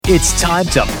It's time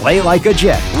to play like a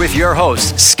Jet with your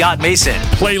host, Scott Mason.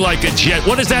 Play like a Jet.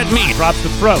 What does that mean? Drops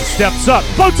the throw, steps up,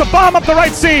 floats a bomb up the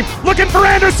right seam, looking for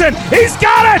Anderson. He's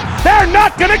got it! They're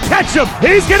not going to catch him.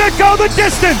 He's going to go the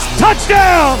distance.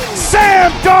 Touchdown!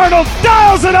 Sam Darnold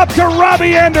dials it up to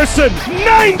Robbie Anderson.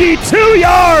 92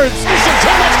 yards! Anderson,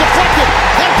 too much deflected,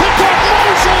 and picked off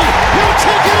Mosley. He'll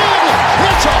take it in.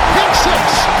 It's a pick six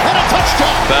and a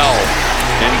touchdown. Bell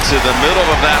into the middle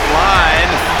of that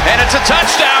line, and it's a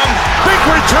touchdown. Big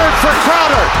return for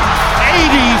Crowder.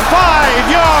 85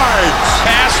 yards.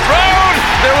 Pass thrown.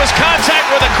 There was contact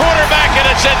with the quarterback, and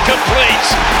it's incomplete.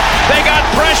 They got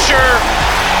pressure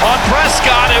on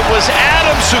Prescott. It was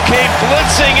Adams who came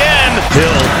blitzing in.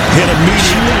 Hill hit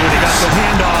immediately when he got the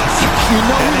handoff. You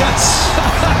know that's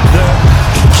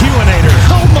The Q-inator.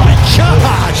 oh my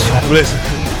gosh. Listen,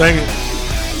 thank you.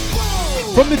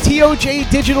 From the TOJ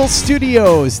Digital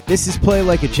Studios, this is Play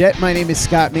Like a Jet. My name is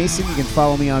Scott Mason. You can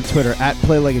follow me on Twitter at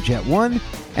PlayLikeAJet1.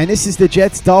 And this is the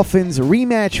Jets-Dolphins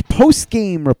rematch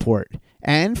post-game report.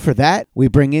 And for that, we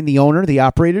bring in the owner, the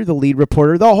operator, the lead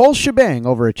reporter, the whole shebang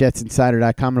over at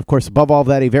JetsInsider.com. And, of course, above all of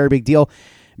that, a very big deal,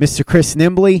 Mr. Chris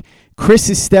Nimbley. Chris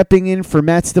is stepping in for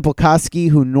Matt Stipolkowski,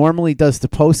 who normally does the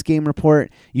post-game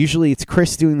report. Usually it's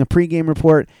Chris doing the pregame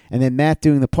report and then Matt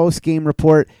doing the post-game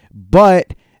report.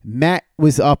 But Matt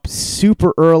was up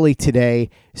super early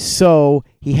today, so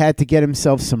he had to get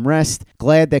himself some rest.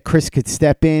 Glad that Chris could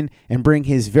step in and bring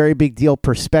his very big deal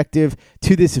perspective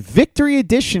to this victory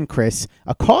edition, Chris,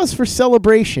 a cause for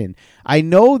celebration. I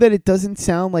know that it doesn't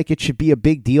sound like it should be a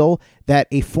big deal that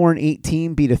a 4-8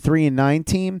 team beat a 3-9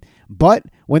 team, but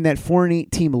when that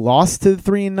 4-8 team lost to the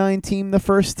 3-9 team the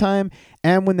first time,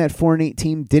 and when that 4-8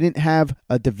 team didn't have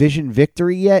a division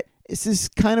victory yet, this is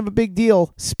kind of a big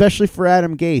deal, especially for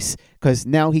Adam Gase, because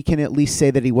now he can at least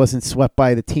say that he wasn't swept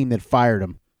by the team that fired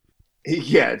him.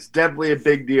 Yeah, it's definitely a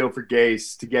big deal for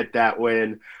Gase to get that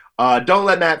win. Don't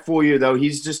let Matt fool you, though.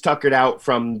 He's just tuckered out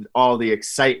from all the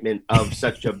excitement of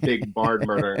such a big Bard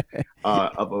murder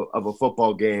of a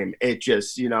football game. It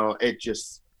just,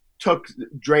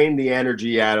 drained the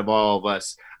energy out of all of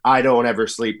us. I don't ever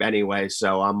sleep anyway,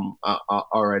 so I'm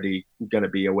already going to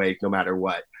be awake no matter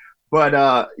what. But,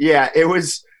 it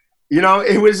was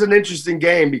an interesting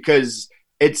game because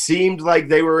it seemed like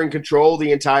they were in control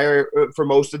for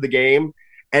most of the game.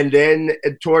 And then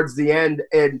towards the end,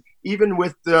 and even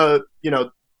with the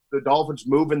Dolphins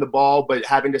moving the ball, but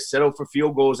having to settle for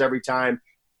field goals every time,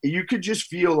 you could just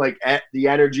feel like the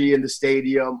energy in the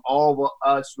stadium. All of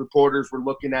us reporters were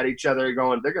looking at each other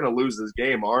going, they're going to lose this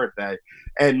game, aren't they?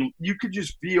 And you could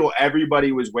just feel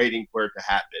everybody was waiting for it to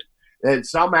happen. And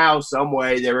somehow, some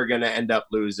way, they were going to end up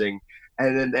losing.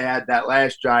 And then they had that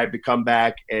last drive to come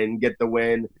back and get the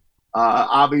win.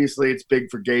 Obviously, it's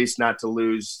big for Gase not to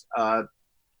lose,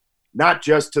 not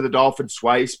just to the Dolphins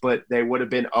twice, but they would have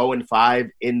been 0-5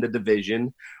 in the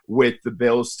division with the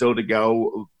Bills still to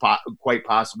go, quite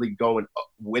possibly going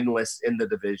winless in the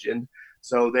division.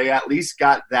 So they at least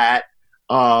got that.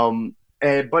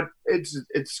 But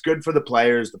it's good for the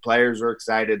players. The players were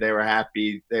excited. They were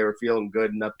happy. They were feeling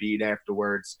good and upbeat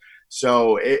afterwards.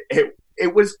 So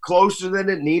it was closer than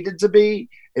it needed to be.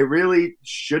 It really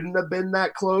shouldn't have been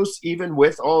that close, even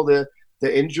with all the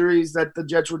injuries that the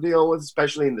Jets were dealing with,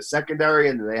 especially in the secondary,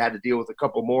 and they had to deal with a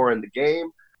couple more in the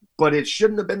game. But it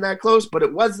shouldn't have been that close, but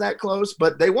it was that close.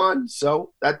 But they won,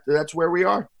 so that's where we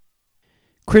are.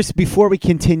 Chris, before we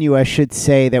continue, I should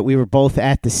say that we were both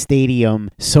at the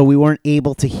stadium, so we weren't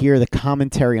able to hear the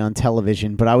commentary on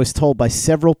television, but I was told by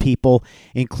several people,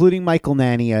 including Michael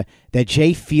Nania, that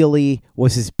Jay Feely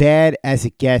was as bad as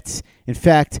it gets. In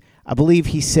fact, I believe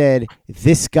he said,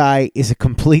 this guy is a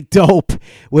complete dope,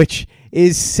 which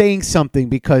is saying something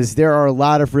because there are a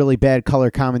lot of really bad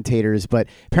color commentators, but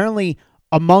apparently,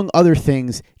 among other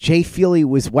things, Jay Feely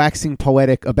was waxing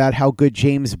poetic about how good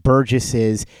James Burgess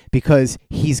is because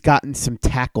he's gotten some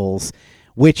tackles,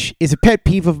 which is a pet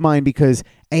peeve of mine because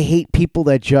I hate people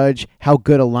that judge how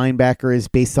good a linebacker is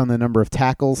based on the number of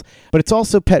tackles. But it's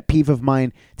also a pet peeve of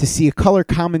mine to see a color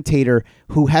commentator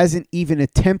who hasn't even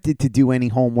attempted to do any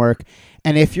homework.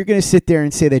 And if you're going to sit there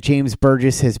and say that James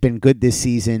Burgess has been good this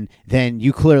season, then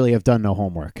you clearly have done no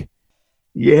homework.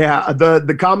 Yeah,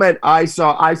 the comment I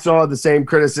saw the same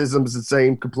criticisms, the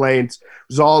same complaints. It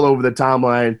was all over the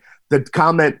timeline. The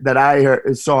comment that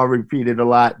I saw repeated a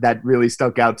lot that really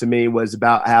stuck out to me was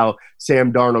about how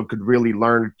Sam Darnold could really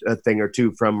learn a thing or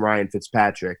two from Ryan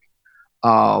Fitzpatrick.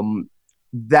 Ryan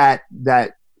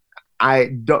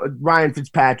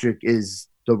Fitzpatrick is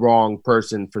the wrong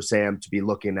person for Sam to be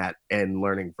looking at and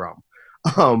learning from.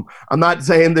 I'm not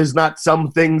saying there's not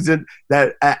some things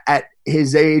that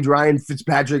his age, Ryan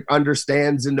Fitzpatrick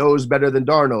understands and knows better than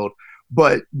Darnold.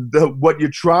 But what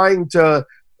you're trying to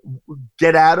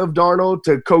get out of Darnold,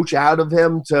 to coach out of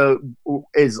him,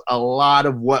 is a lot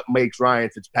of what makes Ryan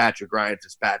Fitzpatrick.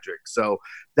 So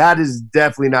that is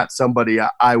definitely not somebody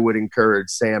I would encourage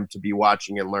Sam to be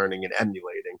watching and learning and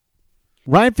emulating.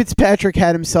 Ryan Fitzpatrick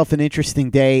had himself an interesting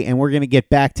day, and we're going to get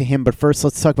back to him. But first,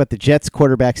 let's talk about the Jets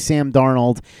quarterback, Sam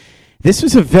Darnold. This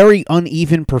was a very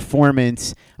uneven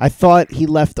performance. I thought he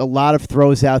left a lot of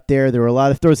throws out there. There were a lot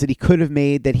of throws that he could have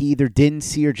made that he either didn't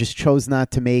see or just chose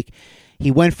not to make. He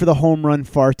went for the home run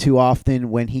far too often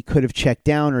when he could have checked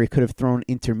down, or he could have thrown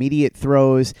intermediate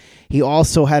throws. He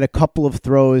also had a couple of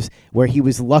throws where he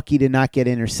was lucky to not get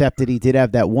intercepted. He did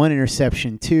have that one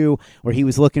interception too, where he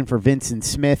was looking for Vincent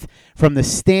Smith. From the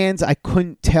stands, I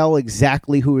couldn't tell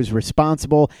exactly who was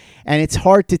responsible, and it's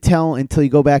hard to tell until you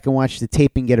go back and watch the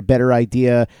tape and get a better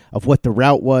idea of what the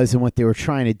route was and what they were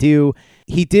trying to do.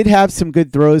 He did have some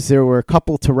good throws. There were a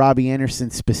couple to Robbie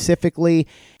Anderson specifically.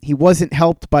 He wasn't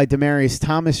helped by Demaryius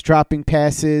Thomas dropping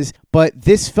passes, but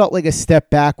this felt like a step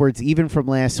backwards even from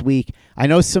last week. I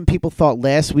know some people thought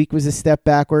last week was a step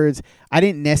backwards. I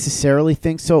didn't necessarily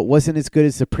think so. It wasn't as good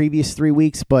as the previous 3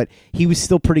 weeks, but he was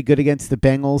still pretty good against the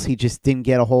Bengals. He just didn't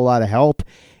get a whole lot of help.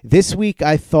 This week,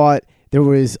 I thought there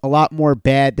was a lot more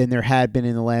bad than there had been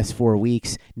in the last 4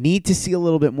 weeks. Need to see a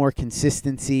little bit more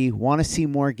consistency. Want to see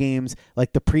more games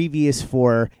like the previous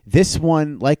 4. This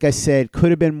one, like I said,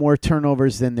 could have been more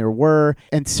turnovers than there were.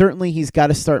 And certainly he's got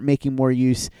to start making more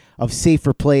use of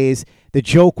safer plays. The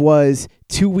joke was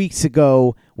 2 weeks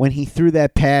ago when he threw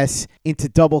that pass into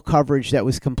double coverage that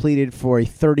was completed for a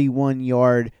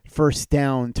 31-yard first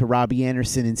down to Robbie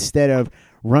Anderson instead of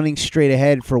running straight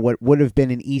ahead for what would have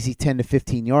been an easy 10 to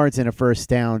 15 yards and a first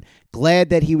down. Glad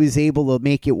that he was able to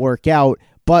make it work out,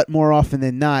 but more often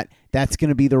than not, that's going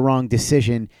to be the wrong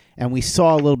decision. And we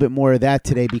saw a little bit more of that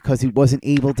today because he wasn't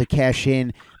able to cash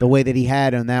in the way that he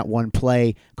had on that one play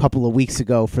a couple of weeks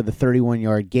ago for the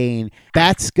 31-yard gain.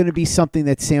 That's going to be something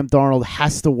that Sam Darnold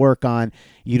has to work on.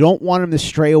 You don't want him to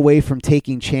stray away from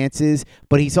taking chances,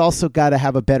 but he's also got to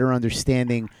have a better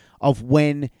understanding of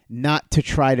when not to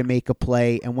try to make a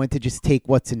play and when to just take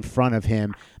what's in front of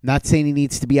him. I'm not saying he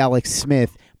needs to be Alex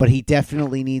Smith, but he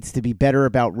definitely needs to be better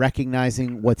about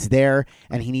recognizing what's there,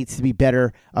 and he needs to be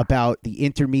better about the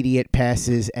intermediate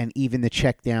passes and even the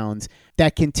checkdowns.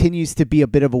 That continues to be a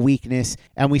bit of a weakness,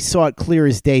 and we saw it clear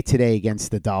as day today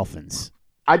against the Dolphins.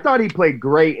 I thought he played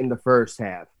great in the first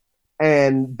half.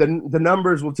 And the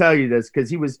numbers will tell you this,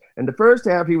 because he was in the first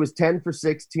half, he was 10 for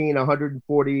 16,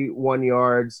 141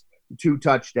 yards, 2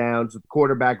 touchdowns, with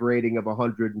quarterback rating of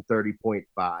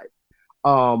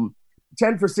 130.5.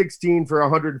 10 for 16 for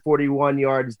 141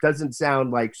 yards doesn't sound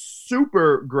like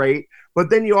super great, but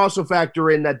then you also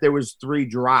factor in that there was 3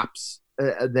 drops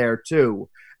there too.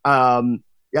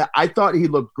 Yeah, I thought he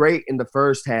looked great in the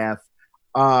first half.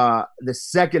 The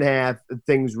second half,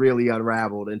 things really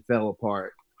unraveled and fell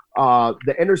apart.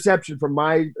 The interception, from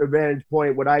my vantage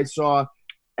point, what I saw,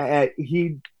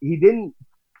 he didn't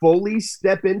fully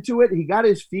step into it. He got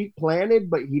his feet planted,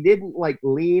 but he didn't like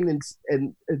lean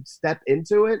and step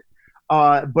into it.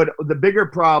 But the bigger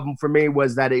problem for me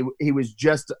was that he was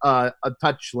just a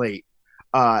touch late.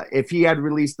 If he had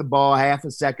released the ball half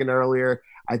a second earlier,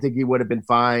 I think he would have been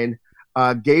fine.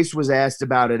 Gase was asked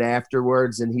about it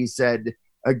afterwards, and he said,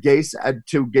 Gase,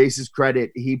 to Gase's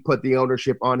credit, he put the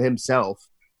ownership on himself.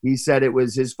 He said it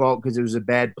was his fault because it was a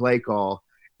bad play call.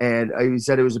 And he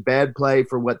said it was a bad play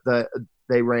for what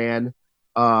they ran.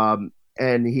 And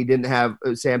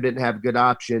Sam didn't have good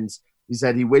options. He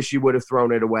said he wished he would have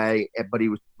thrown it away, but he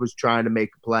was trying to make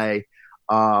a play.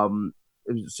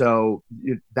 So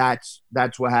that's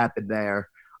what happened there.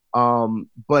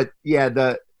 But yeah,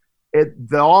 the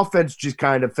offense just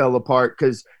kind of fell apart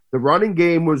because the running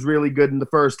game was really good in the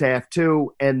first half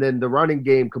too, and then the running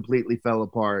game completely fell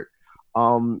apart.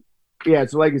 Yeah,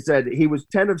 so like I said, he was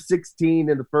 10 of 16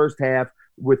 in the first half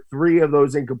with 3 of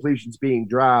those incompletions being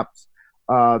dropped.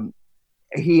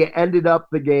 He ended up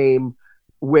the game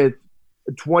with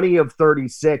 20 of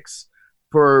 36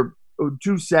 for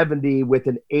 270 with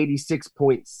an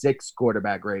 86.6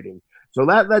 quarterback rating. So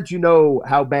that lets you know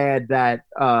how bad that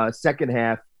second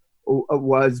half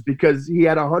was, because he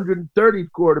had 130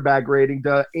 quarterback rating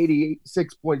to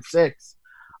 86.6.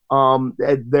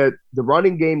 The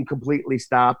running game completely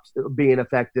stopped being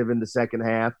effective in the second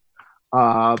half.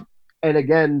 And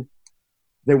again,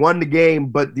 they won the game,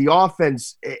 but the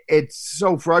offense, it's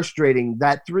so frustrating.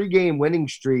 That 3-game winning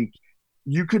streak,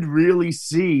 you could really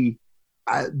see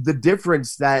the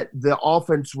difference that the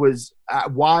offense was,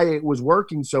 why it was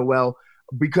working so well,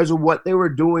 because of what they were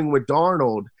doing with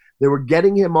Darnold. They were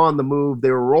getting him on the move.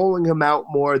 They were rolling him out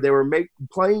more. They were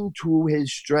playing to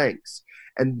his strengths.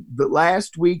 And the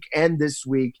last week and this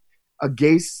week,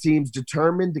 Gase seems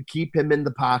determined to keep him in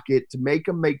the pocket, to make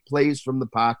him make plays from the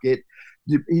pocket.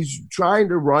 He's trying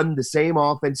to run the same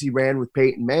offense he ran with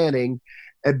Peyton Manning,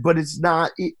 but it's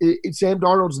not. Sam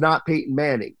Darnold's not Peyton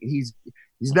Manning. He's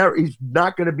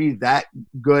not going to be that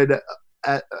good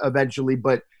eventually,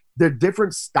 but they're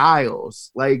different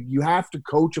styles. Like, you have to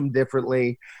coach them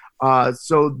differently.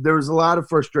 So there was a lot of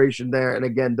frustration there. And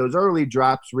again, those early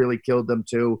drops really killed them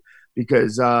too,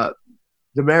 because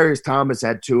Demaryius Thomas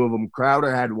had 2 of them.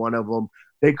 Crowder had 1 of them.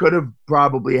 They could have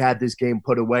probably had this game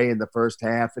put away in the first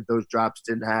half if those drops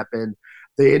didn't happen.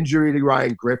 The injury to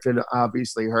Ryan Griffin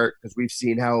obviously hurt, because we've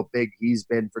seen how big he's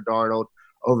been for Darnold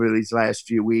over these last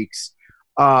few weeks.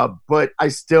 But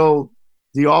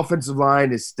the offensive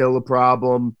line is still a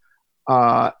problem.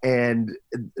 And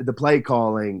the play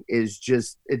calling is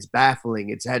it's baffling.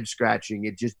 It's head scratching.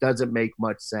 It just doesn't make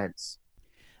much sense.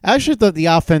 I actually thought the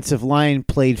offensive line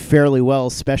played fairly well,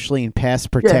 especially in pass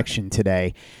protection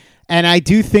today. And I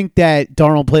do think that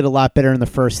Darnold played a lot better in the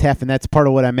first half, and that's part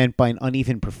of what I meant by an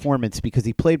uneven performance, because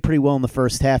he played pretty well in the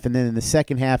first half, and then in the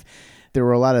second half, there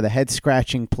were a lot of the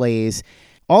head-scratching plays.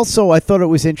 Also, I thought it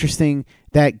was interesting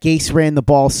that Gase ran the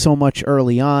ball so much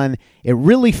early on. It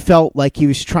really felt like he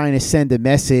was trying to send a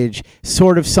message,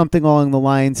 sort of something along the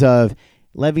lines of,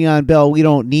 Le'Veon Bell, we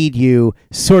don't need you,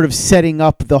 sort of setting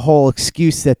up the whole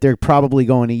excuse that they're probably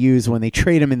going to use when they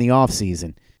trade him in the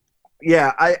offseason.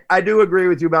 Yeah, I do agree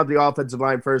with you about the offensive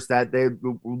line first, that they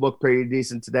look pretty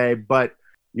decent today, but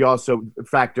you also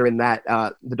factor in that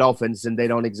the Dolphins, and they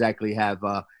don't exactly have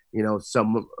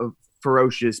some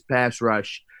ferocious pass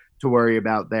rush to worry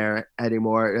about there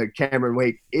anymore. Cameron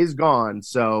Wake is gone,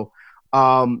 so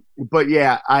but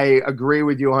yeah, I agree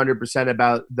with you 100%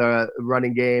 about the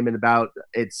running game, and about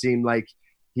it seemed like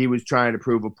he was trying to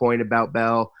prove a point about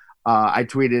Bell. I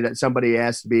tweeted, somebody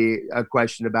asked me a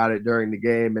question about it during the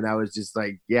game, and I was just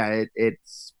like, yeah, it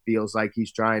feels like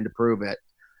he's trying to prove it,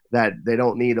 that they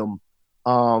don't need him.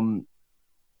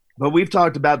 But we've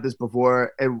talked about this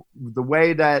before, and the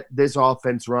way that this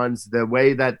offense runs, the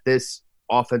way that this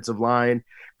offensive line,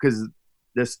 because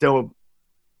they're still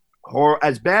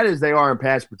as bad as they are in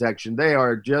pass protection, they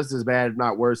are just as bad, if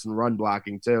not worse, in run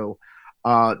blocking too.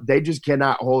 They just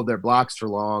cannot hold their blocks for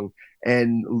long.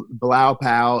 And Bilal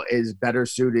Powell is better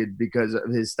suited because of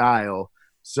his style.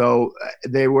 So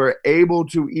they were able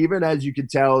to, even as you could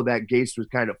tell that Gase was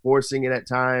kind of forcing it at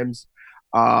times,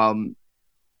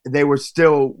 they were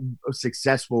still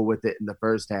successful with it in the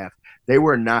first half. They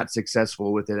were not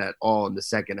successful with it at all in the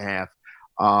second half.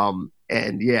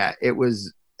 And yeah, it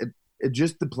was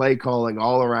just the play calling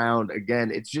all around. Again,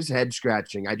 it's just head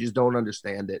scratching. I just don't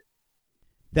understand it.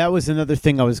 That was another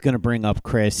thing I was going to bring up,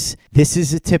 Chris. This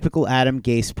is a typical Adam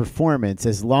Gase performance.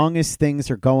 As long as things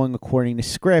are going according to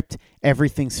script,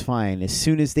 everything's fine. As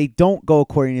soon as they don't go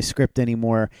according to script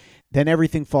anymore, then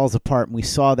everything falls apart, and we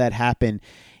saw that happen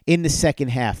in the second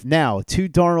half. Now, to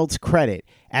Darnold's credit,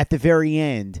 at the very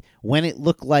end, when it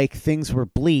looked like things were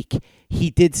bleak, he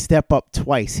did step up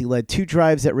twice. He led 2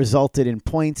 drives that resulted in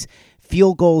points,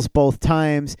 field goals both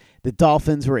times. The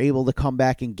Dolphins were able to come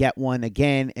back and get one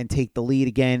again and take the lead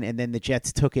again, and then the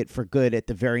Jets took it for good at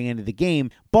the very end of the game.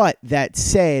 But that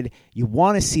said, you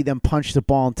want to see them punch the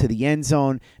ball into the end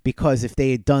zone, because if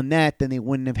they had done that, then they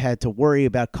wouldn't have had to worry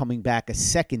about coming back a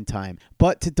second time.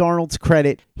 But to Darnold's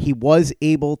credit, he was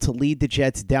able to lead the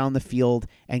Jets down the field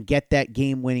and get that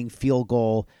game-winning field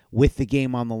goal with the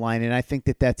game on the line, and I think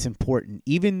that that's important.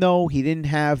 Even though he didn't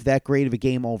have that great of a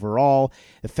game overall,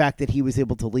 the fact that he was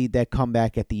able to lead that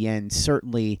comeback at the end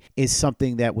certainly is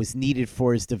something that was needed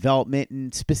for his development,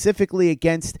 and specifically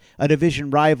against a division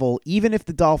rival. Even if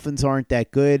the Dolphins aren't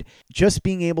that good, just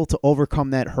being able to overcome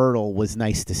that hurdle was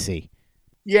nice to see.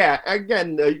 Yeah,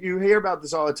 again, you hear about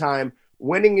this all the time.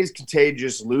 Winning is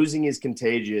contagious. Losing is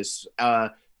contagious.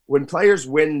 When players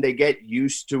win, they get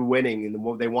used to winning,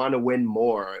 and they want to win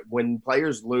more. When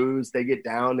players lose, they get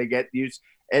down, they get used.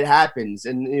 It happens.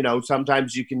 And,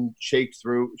 sometimes you can shake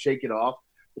it off,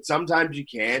 but sometimes you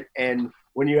can't. And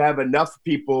when you have enough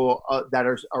people that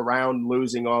are around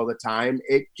losing all the time,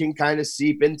 it can kind of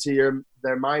seep into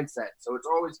their mindset. So it's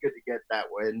always good to get that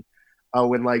win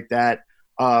like that.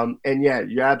 And yeah,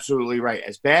 you're absolutely right.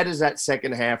 As bad as that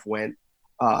second half went,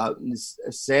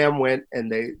 Sam went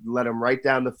and they let him right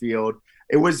down the field.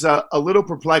 It was a little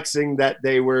perplexing that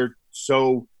they were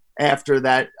so after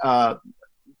that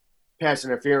pass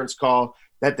interference call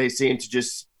that they seemed to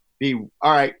just be,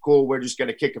 all right, cool, we're just going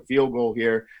to kick a field goal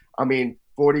here. I mean,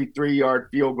 43-yard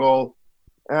field goal.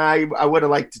 I would have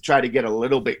liked to try to get a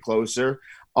little bit closer.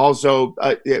 Also,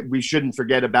 we shouldn't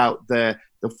forget about the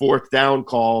fourth down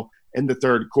call in the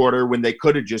third quarter when they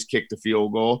could have just kicked a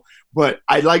field goal. But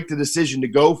I like the decision to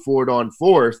go for it on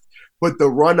fourth. But the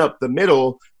run up the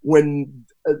middle when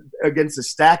against a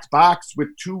stacked box with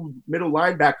two middle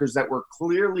linebackers that were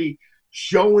clearly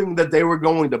showing that they were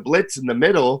going to blitz in the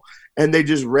middle, and they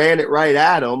just ran it right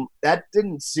at them, that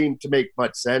didn't seem to make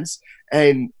much sense.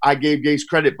 And I gave Gase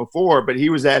credit before, but he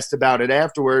was asked about it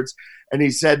afterwards, and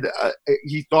he said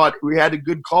he thought we had a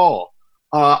good call.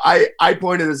 I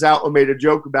pointed this out and made a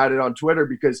joke about it on Twitter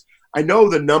because I know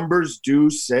the numbers do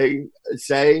say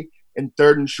in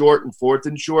third and short and fourth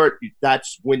and short,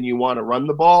 that's when you want to run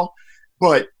the ball.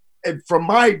 But from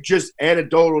my just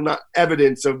anecdotal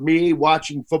evidence of me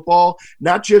watching football,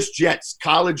 not just Jets,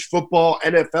 college football,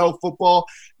 NFL football,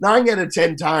 9 out of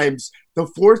 10 times the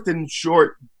fourth and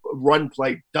short run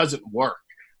play doesn't work.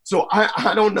 So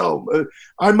I don't know.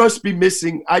 I must be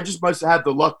missing. I just must have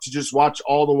the luck to just watch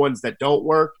all the ones that don't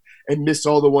work and miss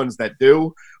all the ones that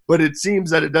do. But it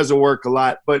seems that it doesn't work a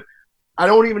lot. But I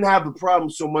don't even have the problem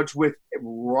so much with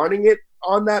running it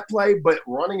on that play, but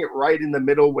running it right in the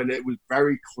middle when it was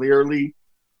very clearly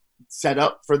set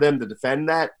up for them to defend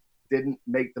that didn't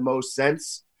make the most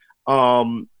sense.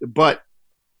 But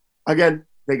again,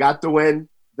 they got the win.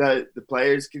 The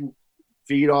players can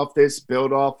feed off this,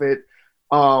 build off it.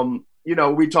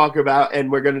 We talk about,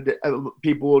 and we're going to,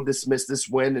 people will dismiss this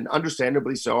win, and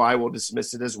understandably so. I will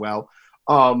dismiss it as well,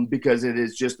 because it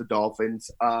is just the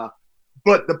Dolphins.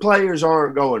 But the players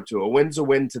aren't going to. A win's a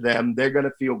win to them. They're going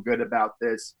to feel good about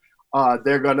this.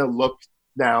 They're going to look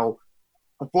now.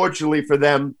 Unfortunately for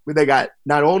them,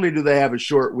 not only do they have a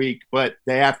short week, but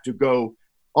they have to go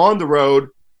on the road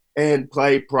and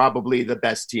play probably the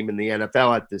best team in the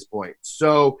NFL at this point.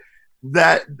 So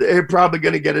that they're probably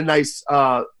going to get a nice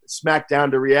smack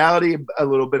down to reality, a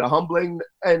little bit of humbling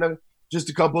in just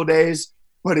a couple of days.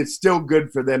 But it's still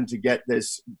good for them to get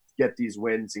these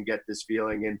wins and get this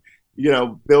feeling and,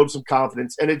 build some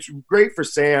confidence. And it's great for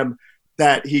Sam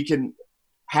that he can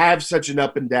have such an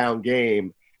up and down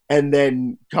game and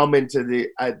then come into the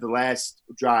last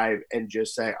drive and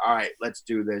just say, all right, let's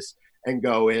do this, and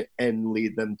go in and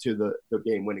lead them to the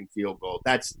game-winning field goal.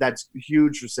 That's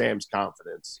huge for Sam's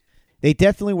confidence. They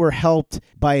definitely were helped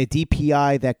by a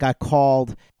DPI that got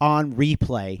called on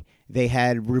replay. They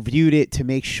had reviewed it to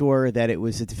make sure that it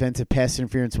was a defensive pass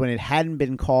interference when it hadn't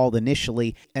been called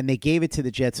initially, and they gave it to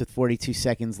the Jets with 42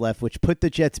 seconds left, which put the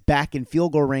Jets back in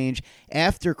field goal range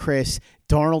after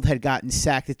Darnold had gotten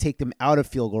sacked to take them out of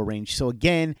field goal range. So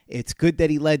again, it's good that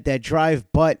he led that drive,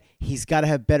 but he's got to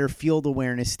have better field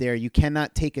awareness there. You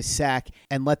cannot take a sack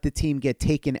and let the team get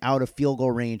taken out of field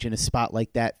goal range in a spot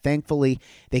like that. Thankfully,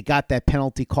 they got that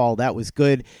penalty call. That was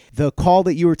good. The call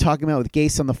that you were talking about with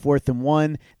Gase on the 4th and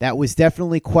 1, that was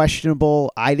definitely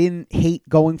questionable. I didn't hate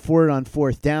going for it on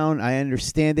 4th down. I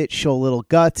understand it. Show a little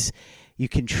guts. You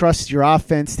can trust your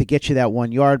offense to get you that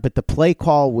 1 yard, but the play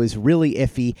call was really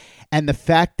iffy, and the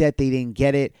fact that they didn't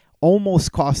get it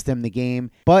almost cost them the game.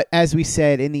 But as we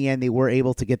said, in the end, they were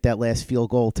able to get that last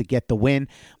field goal to get the win.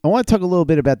 I want to talk a little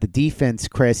bit about the defense,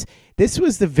 Chris. This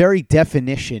was the very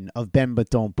definition of bend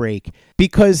but don't break,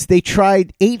 because they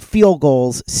tried 8 field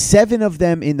goals, 7 of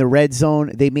them in the red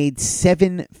zone. They made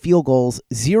 7 field goals.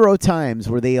 0 times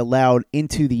were they allowed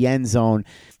into the end zone.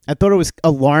 I thought it was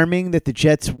alarming that the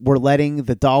Jets were letting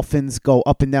the Dolphins go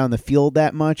up and down the field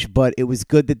that much, but it was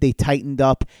good that they tightened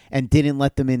up and didn't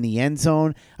let them in the end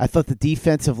zone. I thought the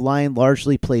defensive line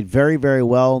largely played very, very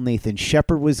well. Nathan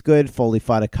Shepard was good, Foley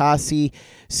Fatukasi,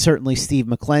 certainly Steve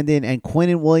McClendon, and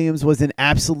Quinnen Williams was an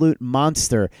absolute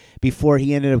monster before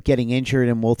he ended up getting injured,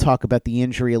 and we'll talk about the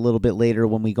injury a little bit later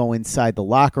when we go inside the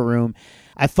locker room.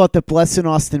 I thought that Blesson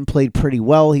Austin played pretty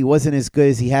well. He wasn't as good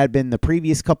as he had been the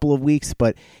previous couple of weeks,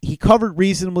 but he covered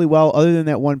reasonably well, other than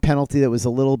that one penalty that was a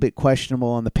little bit questionable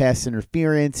on the pass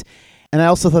interference. And I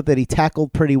also thought that he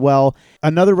tackled pretty well.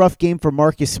 Another rough game for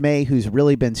Marcus May, who's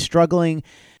really been struggling.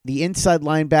 The inside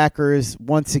linebackers,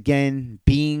 once again,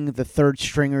 being the third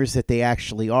stringers that they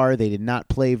actually are, they did not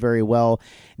play very well.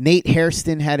 Nate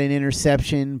Hairston had an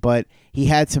interception, but he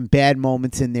had some bad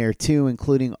moments in there too,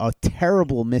 including a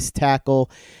terrible missed tackle.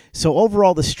 So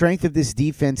overall, the strength of this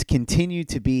defense continued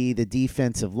to be the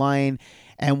defensive line.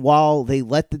 And while they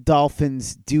let the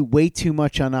Dolphins do way too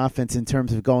much on offense in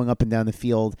terms of going up and down the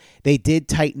field, they did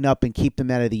tighten up and keep them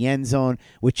out of the end zone,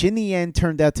 which in the end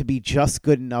turned out to be just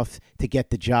good enough to get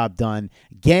the job done.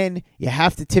 Again, you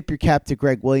have to tip your cap to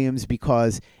Gregg Williams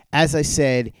because, as I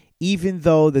said, even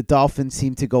though the Dolphins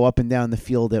seem to go up and down the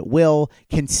field at will,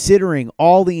 considering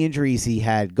all the injuries he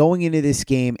had going into this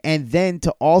game, and then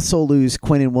to also lose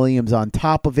Quinnen Williams on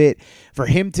top of it, for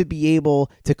him to be able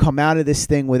to come out of this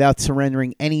thing without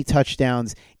surrendering any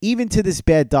touchdowns, even to this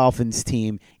bad Dolphins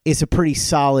team, is a pretty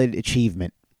solid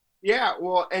achievement. Yeah,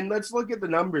 well, and let's look at the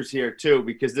numbers here too,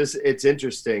 because it's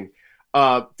interesting.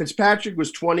 Fitzpatrick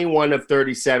was 21 of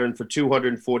 37 for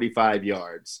 245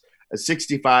 yards, a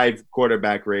 65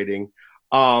 quarterback rating.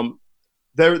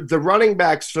 The running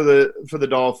backs for the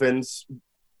Dolphins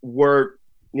were,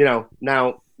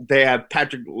 now they have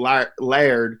Patrick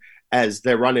Laird as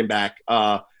their running back.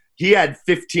 He had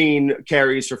 15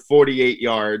 carries for 48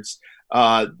 yards.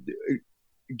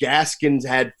 Gaskins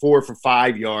had 4 for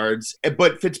 5 yards,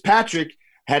 but Fitzpatrick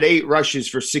had 8 rushes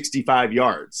for 65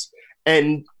 yards.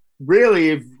 And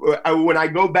really, when I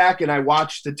go back and I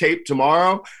watch the tape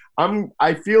tomorrow,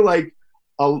 I feel like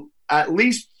at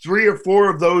least 3 or 4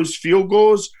 of those field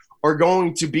goals are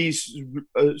going to be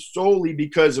solely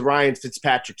because of Ryan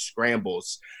Fitzpatrick's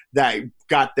scrambles that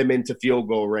got them into field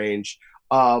goal range.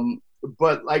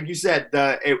 But like you said,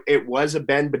 it was a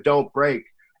bend but don't break.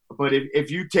 But if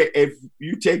you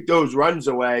take those runs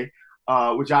away,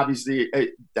 which obviously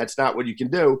that's not what you can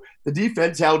do, the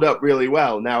defense held up really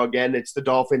well. Now, again, it's the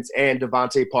Dolphins, and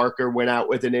Devontae Parker went out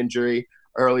with an injury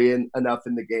early enough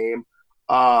in the game.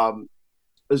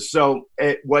 So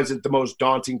it wasn't the most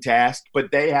daunting task,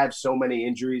 but they had so many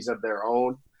injuries of their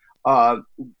own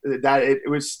that it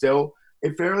was still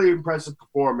a fairly impressive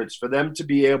performance for them to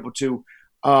be able to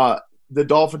the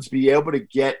Dolphins be able to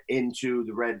get into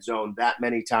the red zone that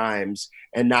many times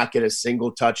and not get a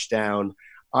single touchdown,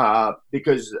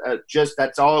 because just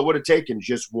that's all it would have taken,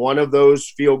 just one of those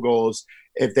field goals.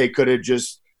 If they could have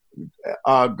just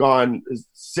gone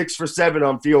 6 for 7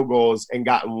 on field goals and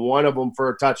gotten one of them for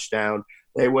a touchdown,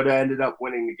 they would have ended up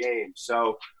winning the game.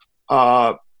 So,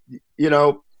 the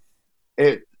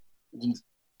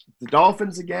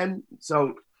Dolphins again,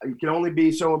 so you can only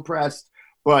be so impressed,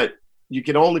 but you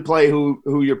can only play who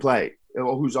you play,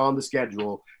 who's on the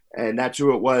schedule, and that's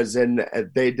who it was, and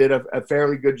they did a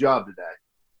fairly good job today.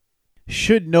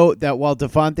 Should note that while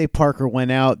Devontae Parker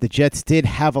went out, the Jets did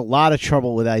have a lot of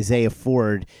trouble with Isaiah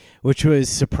Ford, which was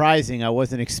surprising. I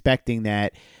wasn't expecting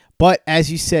that. But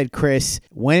as you said, Chris,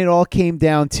 when it all came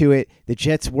down to it, the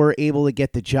Jets were able to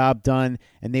get the job done,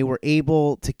 and they were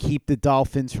able to keep the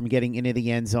Dolphins from getting into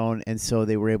the end zone, and so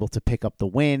they were able to pick up the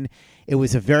win. It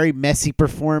was a very messy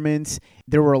performance.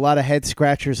 There were a lot of head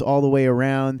scratchers all the way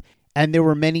around, and there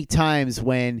were many times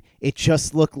when it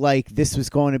just looked like this was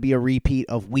going to be a repeat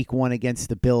of Week 1 against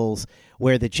the Bills,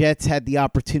 where the Jets had the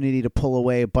opportunity to pull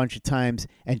away a bunch of times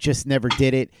and just never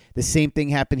did it. The same thing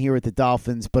happened here with the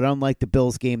Dolphins, but unlike the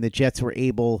Bills game, the Jets were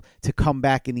able to come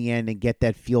back in the end and get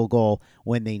that field goal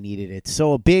when they needed it.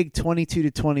 So a big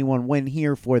 22-21 win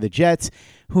here for the Jets,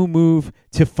 who move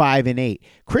to 5-8.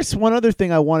 Chris, one other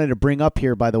thing I wanted to bring up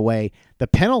here, by the way, the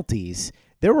penalties.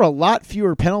 There were a lot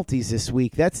fewer penalties this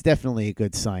week. That's definitely a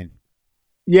good sign.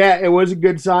 Yeah, it was a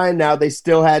good sign. Now, they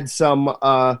still had some,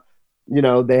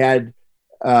 they had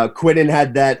Quinnen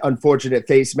had that unfortunate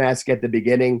face mask at the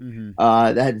beginning.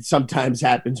 Mm-hmm. That sometimes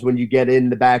happens when you get in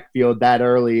the backfield that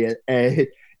early.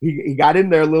 He got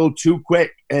in there a little too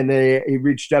quick, and he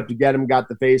reached up to get him, got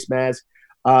the face mask.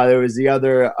 There was the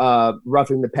other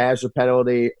roughing the passer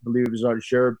penalty. I believe it was on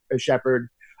Shepard.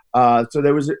 So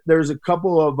there was a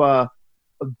couple of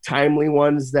timely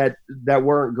ones that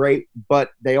weren't great, but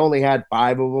they only had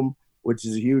 5 of them, which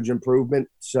is a huge improvement.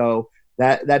 So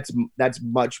that's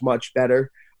much better,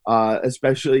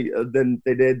 especially than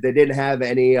they did. They didn't have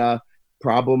any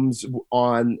problems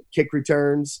on kick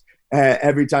returns.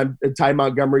 Every time Ty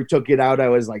Montgomery took it out, I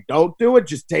was like, don't do it.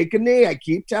 Just take a knee. I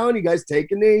keep telling you guys,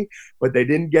 take a knee. But they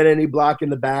didn't get any block in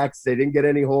the backs. They didn't get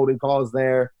any holding calls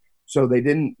there. So they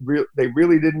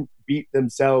really didn't beat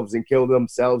themselves and kill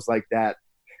themselves like that.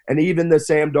 And even the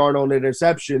Sam Darnold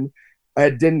interception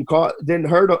didn't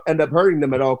end up hurting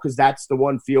them at all, because that's the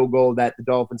one field goal that the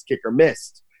Dolphins kicker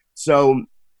missed. So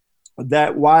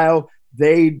that while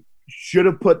they should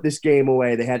have put this game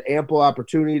away, they had ample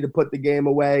opportunity to put the game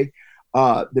away.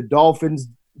 The Dolphins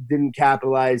didn't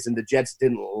capitalize, and the Jets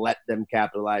didn't let them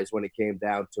capitalize when it came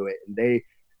down to it. And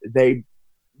they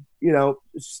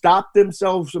stopped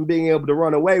themselves from being able to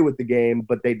run away with the game,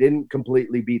 but they didn't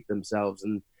completely beat themselves.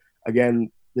 And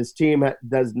again, this team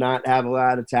does not have a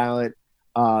lot of talent.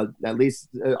 At least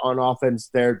on offense,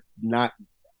 they're not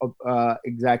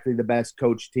exactly the best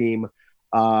coach team.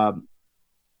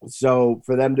 So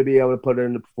for them to be able to put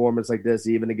in a performance like this,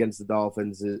 even against the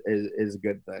Dolphins, is a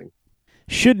good thing.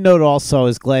 Should note also, I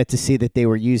was glad to see that they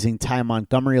were using Ty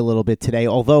Montgomery a little bit today.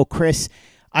 Although, Chris,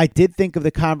 I did think of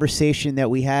the conversation that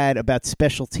we had about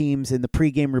special teams in the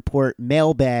pregame report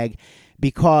mailbag,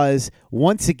 because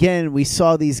once again, we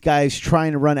saw these guys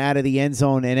trying to run out of the end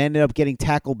zone and ended up getting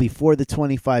tackled before the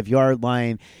 25-yard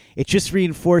line. It just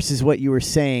reinforces what you were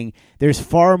saying. There's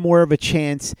far more of a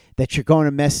chance that you're going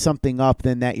to mess something up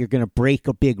than that you're going to break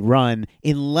a big run,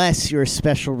 unless you're a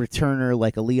special returner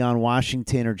like a Leon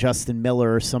Washington or Justin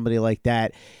Miller or somebody like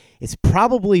that. It's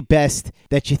probably best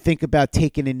that you think about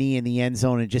taking a knee in the end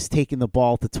zone and just taking the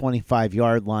ball at the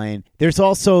 25-yard line. There's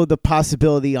also the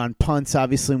possibility on punts.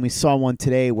 Obviously, we saw one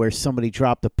today where somebody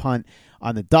dropped a punt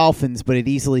on the Dolphins, but it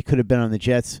easily could have been on the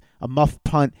Jets. A muff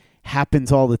punt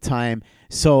happens all the time.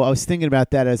 So I was thinking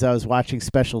about that as I was watching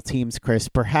special teams, Chris.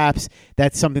 Perhaps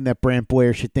that's something that Brant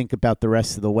Boyer should think about the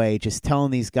rest of the way, just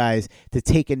telling these guys to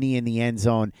take a knee in the end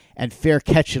zone and fair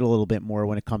catch it a little bit more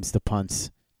when it comes to punts.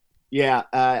 Yeah,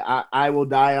 I will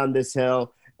die on this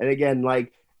hill. And again,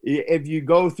 like, if you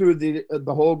go through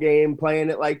the whole game playing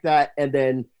it like that, and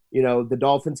then, you know, the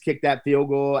Dolphins kick that field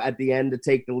goal at the end to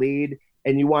take the lead,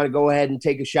 and you want to go ahead and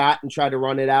take a shot and try to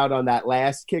run it out on that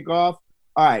last kickoff,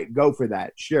 all right, go for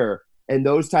that, sure. And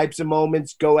those types of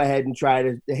moments, go ahead and try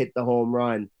to hit the home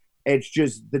run. It's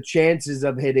just the chances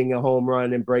of hitting a home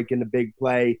run and breaking a big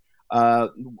play,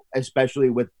 especially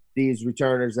with these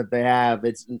returners that they have,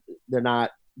 they're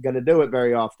not going to do it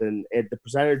very often. The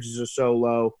percentages are so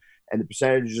low and the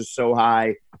percentages are so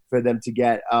high for them to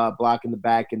get block in the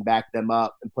back and back them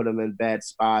up and put them in bad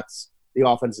spots, the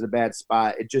offense in a bad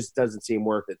spot. It just doesn't seem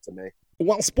worth it to me.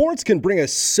 While sports can bring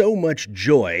us so much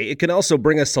joy, it can also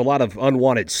bring us a lot of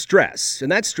unwanted stress,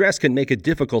 and that stress can make it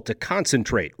difficult to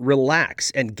concentrate,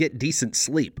 relax, and get decent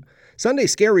sleep. Sunday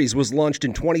Scaries was launched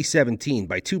in 2017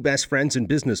 by two best friends and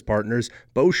business partners,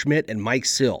 Bo Schmidt and Mike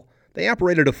Sill. They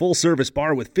operated a full-service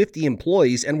bar with 50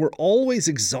 employees and were always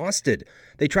exhausted.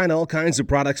 They tried all kinds of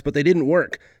products, but they didn't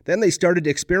work. Then they started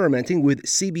experimenting with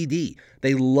CBD.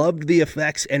 They loved the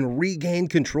effects and regained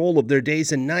control of their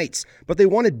days and nights, but they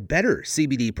wanted better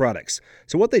CBD products.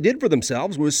 So what they did for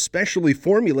themselves was specially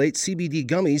formulate CBD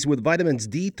gummies with vitamins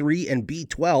D3 and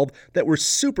B12 that were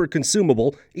super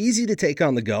consumable, easy to take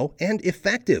on the go, and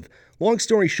effective. Long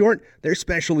story short, their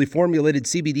specially formulated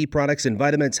CBD products and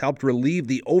vitamins helped relieve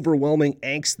the overwhelming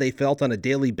angst they felt on a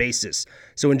daily basis.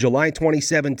 So in July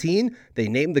 2017, they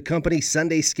named the company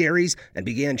Sunday Scaries and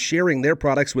began sharing their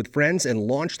products with friends and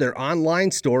launched their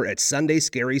online store at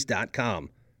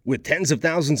sundayscaries.com. With tens of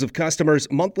thousands of customers,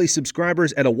 monthly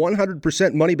subscribers, and a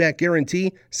 100% money-back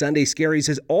guarantee, Sunday Scaries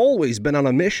has always been on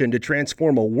a mission to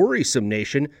transform a worrisome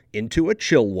nation into a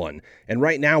chill one. And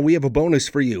right now, we have a bonus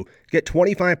for you. Get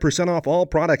 25% off all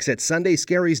products at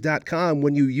sundayscaries.com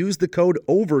when you use the code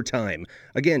OVERTIME.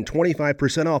 Again,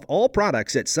 25% off all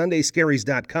products at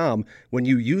sundayscaries.com when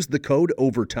you use the code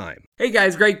OVERTIME. Hey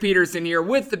guys, Greg Peterson here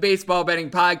with the Baseball Betting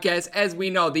Podcast. As we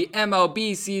know, the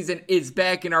MLB season is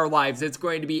back in our lives. It's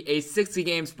going to be a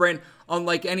 60-game sprint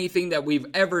unlike anything that we've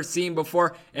ever seen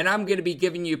before, and I'm going to be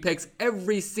giving you picks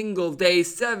every single day,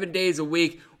 7 days a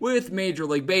week with Major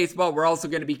League Baseball. We're also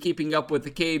going to be keeping up with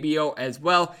the KBO as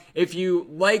well. If you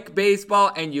like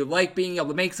baseball and you like being able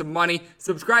to make some money,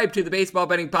 subscribe to the Baseball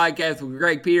Betting Podcast with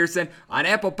Greg Peterson on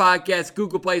Apple Podcasts,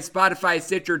 Google Play, Spotify,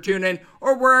 Stitcher, TuneIn,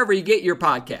 or wherever you get your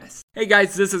podcasts. Hey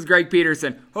guys, this is Greg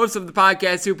Peterson, host of the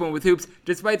podcast Hoopin' with Hoops.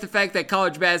 Despite the fact that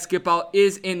college basketball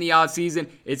is in the offseason,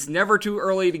 it's never too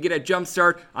early to get a jump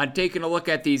start on taking a look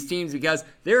at these teams because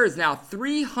there is now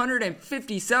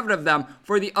 357 of them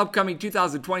for the upcoming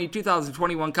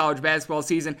 2020-2021 college basketball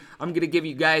season. I'm going to give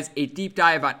you guys a deep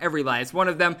dive on every last one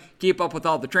of them, keep up with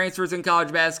all the transfers in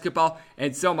college basketball,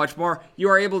 and so much more. You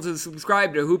are able to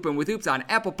subscribe to Hoopin' with Hoops on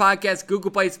Apple Podcasts,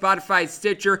 Google Play, Spotify,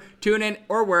 Stitcher, TuneIn,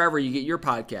 or wherever you get your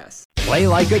podcasts. Play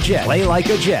like a Jet. Play like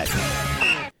a Jet.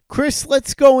 Chris,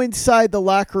 let's go inside the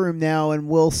locker room now, and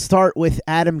we'll start with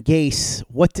Adam Gase.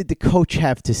 What did the coach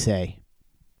have to say?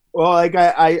 Well, like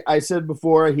I said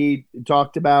before, he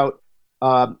talked about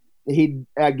he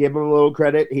give him a little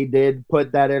credit. He did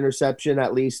put that interception,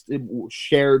 at least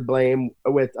shared blame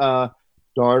with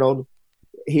Darnold.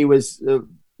 He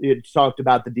talked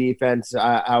about the defense,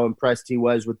 how impressed he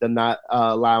was with them not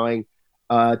allowing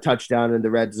a touchdown in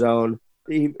the red zone.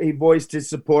 He voiced his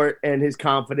support and his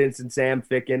confidence in Sam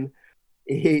Ficken.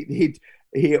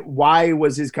 Why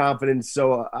was his confidence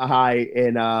so high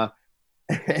in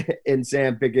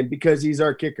Sam Ficken? Because he's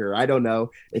our kicker. I don't know.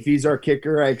 If he's our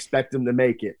kicker, I expect him to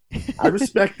make it. I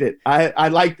respect it. I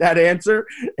like that answer.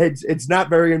 It's not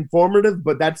very informative,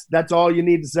 but that's all you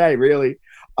need to say, really.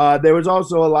 There was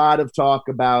also a lot of talk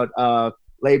about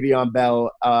Le'Veon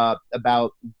Bell,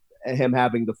 about him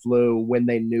having the flu when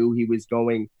they knew he was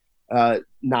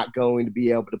not going to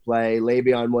be able to play.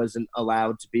 Le'Veon wasn't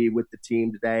allowed to be with the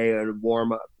team today or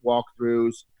warm-up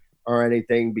walkthroughs or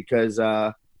anything because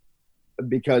of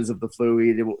the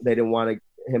flu. They didn't want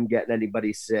him getting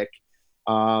anybody sick.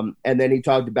 And then he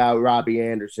talked about Robbie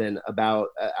Anderson, about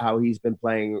how he's been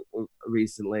playing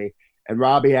recently. And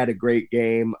Robbie had a great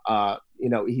game.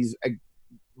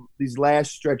 These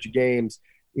last stretch of games,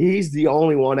 he's the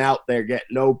only one out there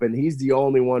getting open. He's the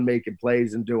only one making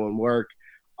plays and doing work.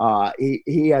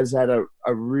 He has had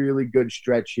a really good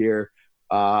stretch here.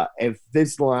 If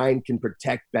this line can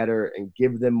protect better and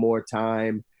give them more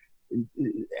time,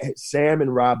 Sam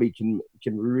and Robbie can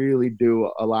really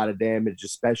do a lot of damage,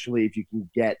 especially if you can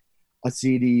get a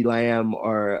CeeDee Lamb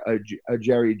or a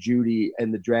Jerry Jeudy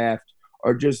in the draft,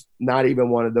 or just not even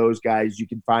one of those guys. You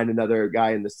can find another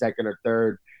guy in the second or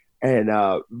third and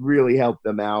really help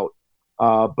them out.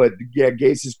 But yeah,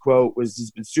 Gase's quote was,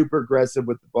 he's been super aggressive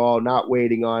with the ball, not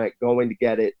waiting on it, going to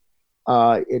get it.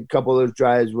 In a couple of those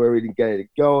drives where we didn't get it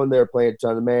going, they were playing a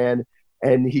ton of man,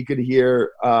 and he could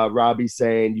hear Robbie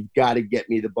saying, "You've got to get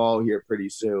me the ball here pretty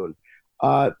soon."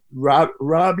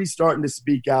 Robbie's starting to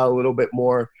speak out a little bit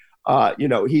more.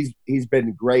 He's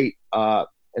been great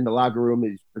in the locker room.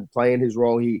 He's been playing his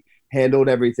role. He handled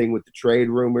everything with the trade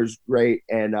rumors great,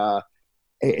 and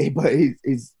but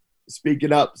he's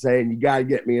speaking up, saying, "You got to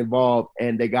get me involved,"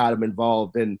 and they got him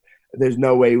involved. And there's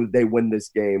no way they win this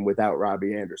game without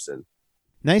Robbie Anderson.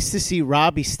 Nice to see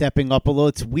Robbie stepping up, although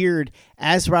it's weird.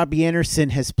 As Robbie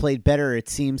Anderson has played better, it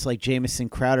seems like Jamison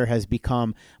Crowder has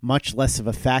become much less of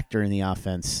a factor in the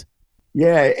offense.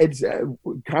 Yeah, it's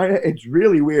it's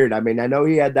really weird. I mean, I know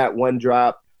he had that one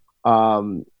drop,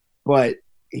 but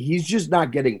he's just not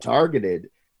getting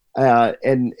targeted.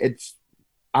 And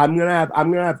I'm gonna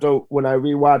have to, when I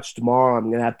rewatch tomorrow,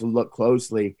 I'm gonna have to look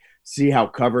closely, see how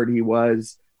covered he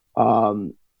was.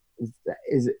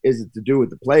 Is it to do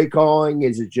with the play calling?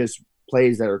 Is it just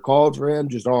plays that are called for him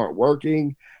just aren't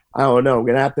working? I don't know. I'm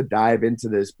going to have to dive into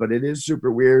this, but it is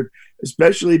super weird,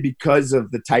 especially because of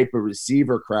the type of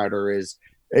receiver Crowder is.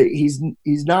 He's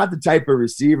not the type of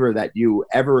receiver that you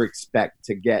ever expect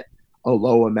to get a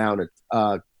low amount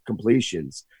of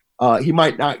completions. He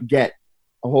might not get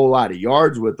a whole lot of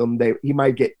yards with them. He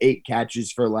might get 8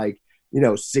 catches for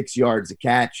 6 yards a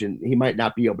catch, and he might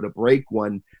not be able to break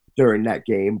one during that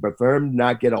game, but for him to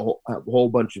not get a whole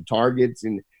bunch of targets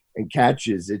and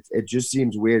catches, it just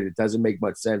seems weird. It doesn't make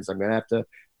much sense. I'm going to have to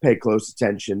pay close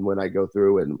attention when I go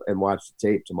through and watch the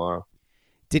tape tomorrow.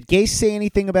 Did Gase say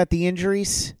anything about the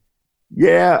injuries?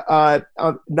 Yeah,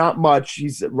 not much.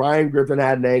 Ryan Griffin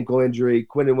had an ankle injury.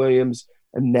 Quentin Williams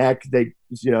a neck. They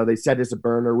said it's a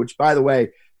burner, which, by the way,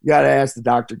 you got to ask the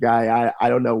doctor guy. I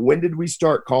don't know. When did we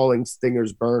start calling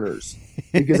stingers burners?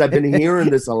 Because I've been hearing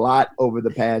this a lot over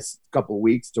the past couple of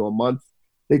weeks to a month.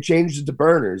 They changed it to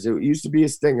burners. It used to be a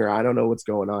stinger. I don't know what's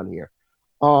going on here.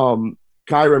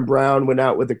 Kyron Brown went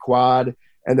out with a quad,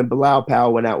 and then Bilal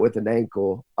Powell went out with an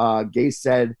ankle. Gase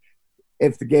said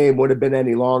if the game would have been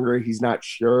any longer, he's not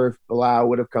sure if Bilal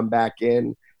would have come back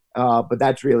in. But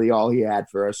that's really all he had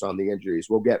for us on the injuries.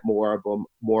 We'll get more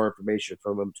information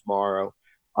from him tomorrow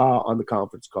on the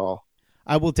conference call.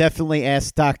 I will definitely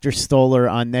ask Dr. Stoller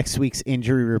on next week's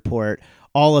injury report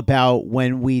all about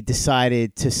when we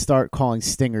decided to start calling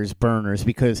stingers burners,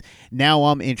 because now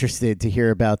I'm interested to hear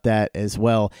about that as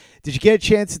well. Did you get a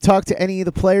chance to talk to any of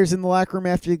the players in the locker room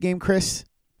after the game, Chris?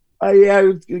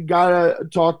 Yeah, gotta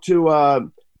talk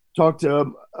to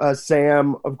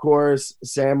Sam, of course.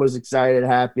 Sam was excited,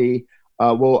 happy.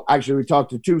 Well, actually, we talked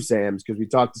to 2 Sams, because we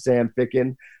talked to Sam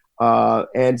Ficken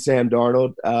and Sam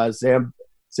Darnold.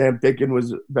 Sam Ficken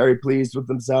was very pleased with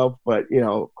himself, but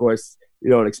of course, you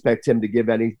don't expect him to give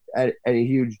any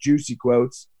huge juicy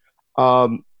quotes.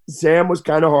 Sam was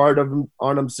kind of hard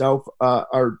on himself.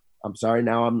 I'm sorry,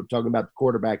 now I'm talking about the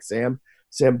quarterback, Sam.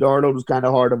 Sam Darnold was kind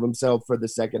of hard on himself for the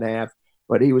second half,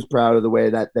 but he was proud of the way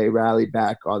that they rallied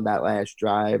back on that last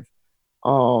drive.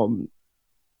 And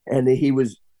he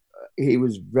was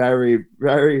very,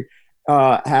 very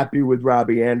happy with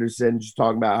Robbie Anderson, just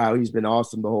talking about how he's been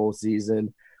awesome the whole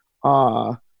season.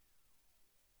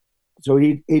 So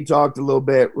he talked a little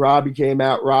bit. Robbie came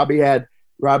out. Robbie had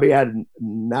a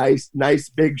nice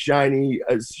big shiny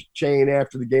chain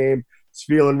after the game. He's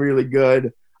feeling really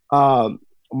good.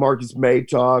 Marcus May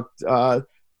talked. The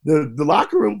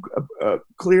locker room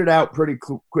cleared out pretty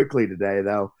quickly today,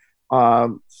 though.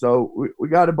 So we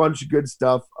got a bunch of good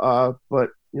stuff, but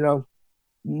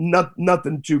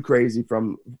nothing too crazy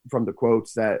from the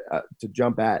quotes that to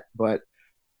jump at. But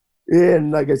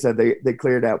and like I said, they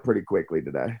cleared out pretty quickly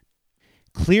today.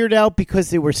 cleared out because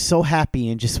they were so happy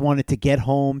and just wanted to get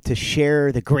home to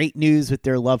share the great news with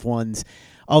their loved ones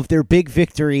of their big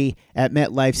victory at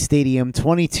MetLife Stadium,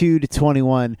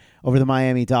 22-21 over the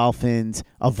Miami Dolphins,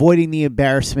 avoiding the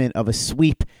embarrassment of a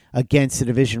sweep against a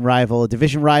division rival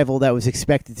that was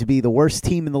expected to be the worst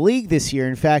team in the league this year.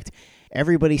 In fact,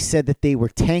 everybody said that they were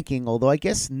tanking, although I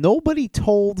guess nobody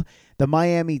told the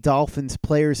Miami Dolphins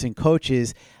players and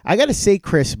coaches. I got to say,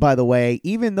 Chris, by the way,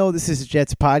 even though this is a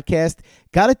Jets podcast,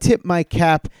 got to tip my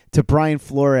cap to Brian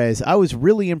Flores. I was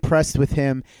really impressed with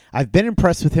him. I've been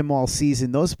impressed with him all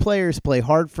season. Those players play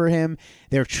hard for him.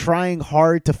 They're trying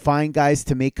hard to find guys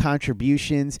to make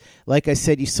contributions. Like I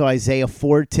said, you saw Isaiah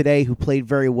Ford today, who played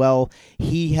very well.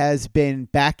 He has been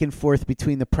back and forth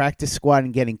between the practice squad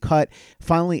and getting cut,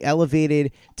 finally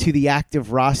elevated to the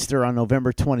active roster on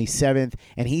November 27th,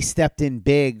 and he stepped in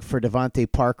big for Devontae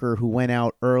Parker, who went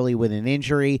out early with an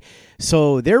injury.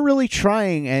 So they're really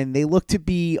trying, and they look to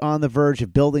be on the verge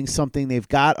of building something. They've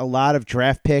got a lot of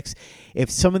draft picks. If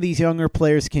some of these younger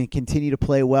players can continue to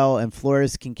play well and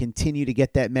Flores can continue to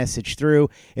get that message through,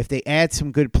 if they add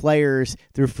some good players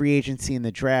through free agency in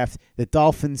the draft, the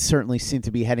Dolphins certainly seem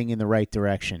to be heading in the right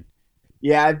direction.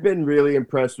 Yeah, I've been really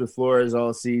impressed with Flores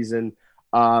all season.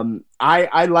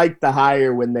 I liked the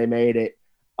hire when they made it.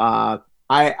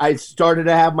 I started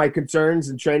to have my concerns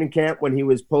in training camp when he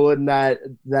was pulling that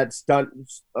stunt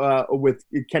with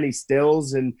Kenny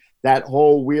Stills, and that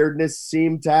whole weirdness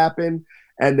seemed to happen.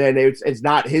 And then it's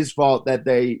not his fault that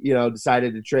they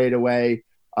decided to trade away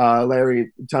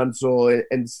Larry Tunsil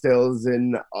and Stills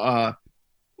and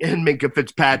Minkah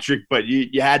Fitzpatrick. But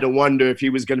you had to wonder if he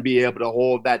was going to be able to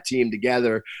hold that team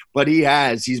together. But he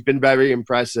has. He's been very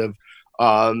impressive.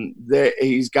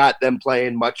 He's got them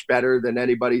playing much better than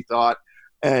anybody thought,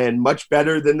 and much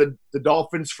better than the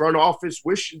Dolphins front office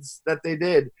wishes that they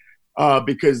did,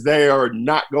 because they are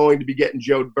not going to be getting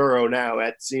Joe Burrow now.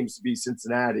 That seems to be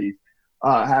Cincinnati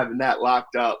having that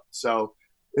locked up. So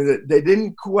they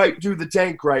didn't quite do the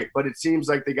tank right, but it seems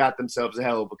like they got themselves a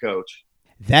hell of a coach.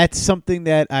 That's something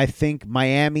that I think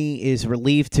Miami is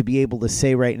relieved to be able to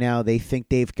say right now. They think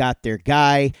they've got their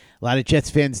guy. A lot of Jets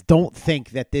fans don't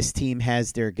think that this team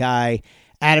has their guy.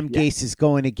 Adam Gase is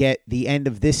going to get the end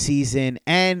of this season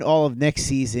and all of next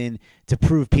season to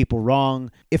prove people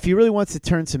wrong. If he really wants to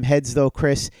turn some heads, though,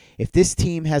 Chris, if this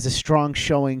team has a strong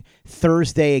showing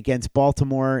Thursday against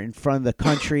Baltimore in front of the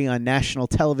country on national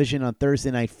television on Thursday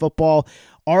Night Football,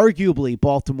 arguably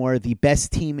Baltimore, the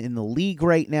best team in the league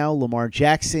right now, Lamar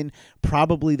Jackson,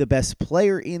 probably the best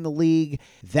player in the league,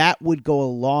 that would go a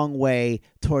long way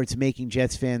towards making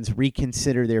Jets fans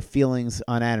reconsider their feelings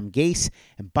on Adam Gase.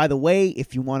 And by the way,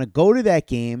 if you want to go to that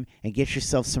game and get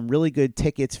yourself some really good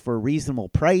tickets for a reasonable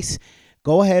price,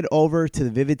 go ahead over to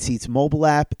the Vivid Seats mobile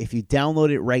app. If you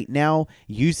download it right now,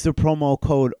 use the promo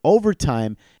code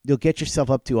OVERTIME, you'll get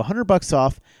yourself up to $100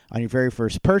 off on your very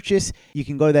first purchase. You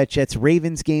can go to that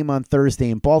Jets-Ravens game on Thursday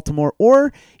in Baltimore,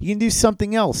 or you can do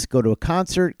something else. Go to a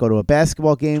concert, go to a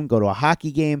basketball game, go to a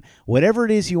hockey game, whatever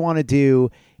it is you want to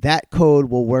do, that code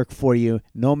will work for you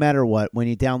no matter what. When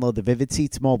you download the Vivid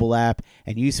Seats mobile app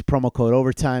and use the promo code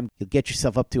OVERTIME, you'll get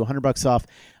yourself up to $100 off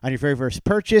on your very first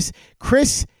purchase.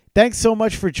 Chris, thanks so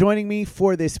much for joining me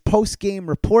for this post-game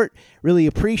report. Really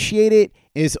appreciate it.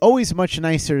 It is always much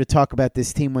nicer to talk about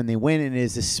this team when they win, and it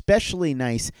is especially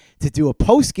nice to do a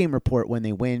post-game report when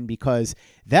they win, because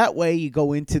that way you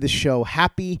go into the show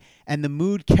happy and the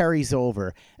mood carries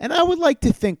over. And I would like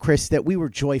to think, Chris, that we were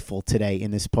joyful today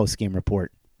in this post-game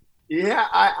report. Yeah,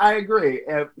 I agree.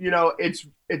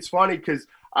 It's funny because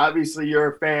obviously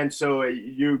you're a fan, so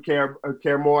you care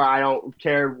more. I don't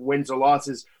care wins or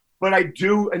losses. But I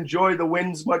do enjoy the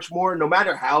wins much more, no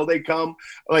matter how they come.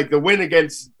 Like the win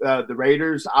against the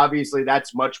Raiders, obviously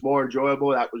that's much more enjoyable.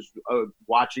 That was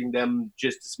watching them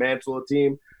just dismantle a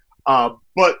team.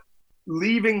 But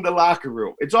leaving the locker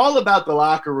room, it's all about the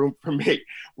locker room for me.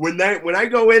 When I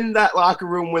go in that locker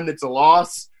room when it's a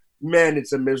loss, man,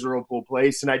 it's a miserable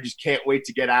place, and I just can't wait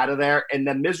to get out of there. And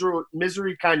the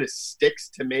misery kind of sticks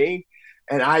to me.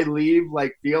 And I leave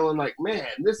like feeling like, man,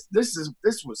 this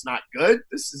was not good.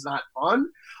 This is not fun.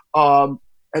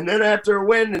 And then after a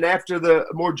win and after the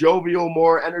more jovial,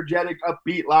 more energetic,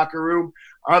 upbeat locker room,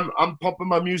 I'm pumping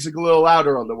my music a little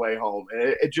louder on the way home. And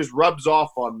it just rubs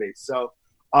off on me. So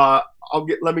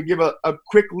let me give a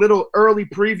quick little early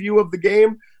preview of the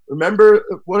game. Remember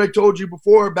what I told you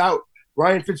before about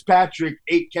Ryan Fitzpatrick,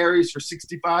 8 carries for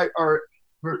 65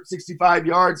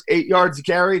 yards, 8 yards a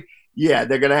carry. Yeah,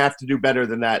 they're going to have to do better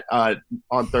than that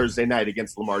on Thursday night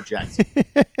against Lamar Jackson.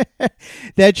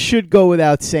 That should go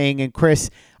without saying. And, Chris,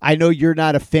 I know you're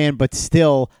not a fan, but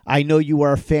still, I know you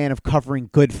are a fan of covering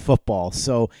good football.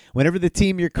 So whenever the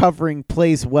team you're covering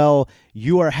plays well,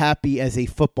 you are happy as a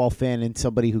football fan and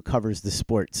somebody who covers the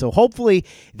sport. So hopefully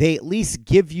they at least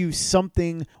give you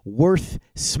something worth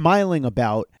smiling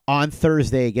about on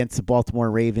Thursday against the Baltimore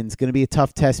Ravens. Going to be a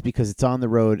tough test because it's on the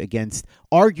road against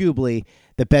arguably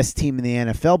the best team in the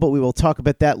NFL, but we will talk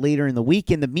about that later in the week.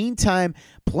 In the meantime,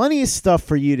 plenty of stuff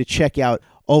for you to check out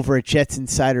over at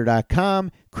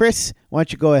jetsinsider.com. Chris, why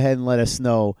don't you go ahead and let us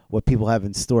know what people have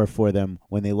in store for them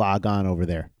when they log on over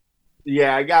there?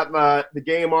 Yeah, I got the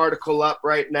game article up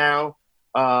right now.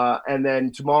 And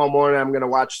then tomorrow morning I'm going to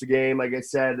watch the game, like I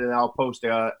said, and I'll post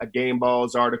a game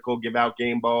balls article, give out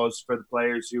game balls for the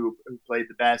players who played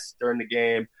the best during the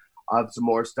game. I'll have some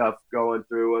more stuff going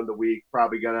through in the week.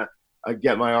 Probably going to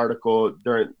get my article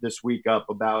during this week up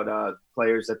about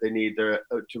players that they need to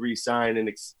re-sign and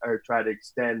or try to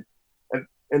extend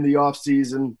in the off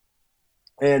season.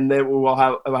 And then we'll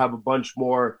have a bunch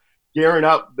more gearing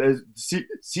up. The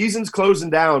season's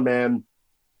closing down, man.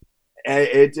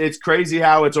 It's crazy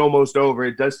how it's almost over.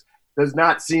 It does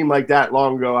not seem like that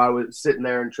long ago. I was sitting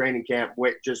there in training camp,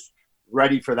 just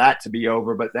ready for that to be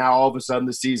over. But now all of a sudden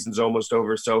the season's almost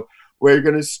over. So we're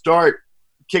going to start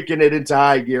kicking it into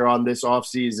high gear on this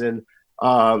offseason,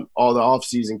 all the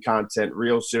offseason content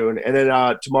real soon. And then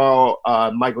tomorrow,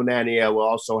 Michael Nania will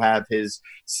also have his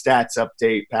stats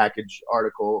update package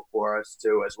article for us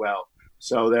too as well.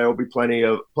 So there will be plenty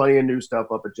of new stuff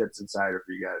up at Jets Insider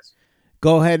for you guys.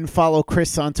 Go ahead and follow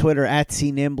Chris on Twitter at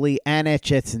 @CNimbley and at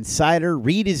Jets Insider.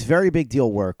 Read his very big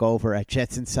deal work over at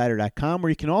jetsinsider.com,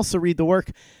 where you can also read the work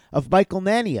of Michael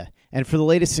Nania. And for the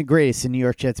latest and greatest in New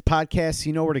York Jets podcasts,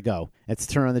 you know where to go. It's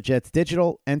Turn on the Jets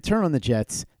Digital and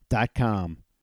turnonthejets.com.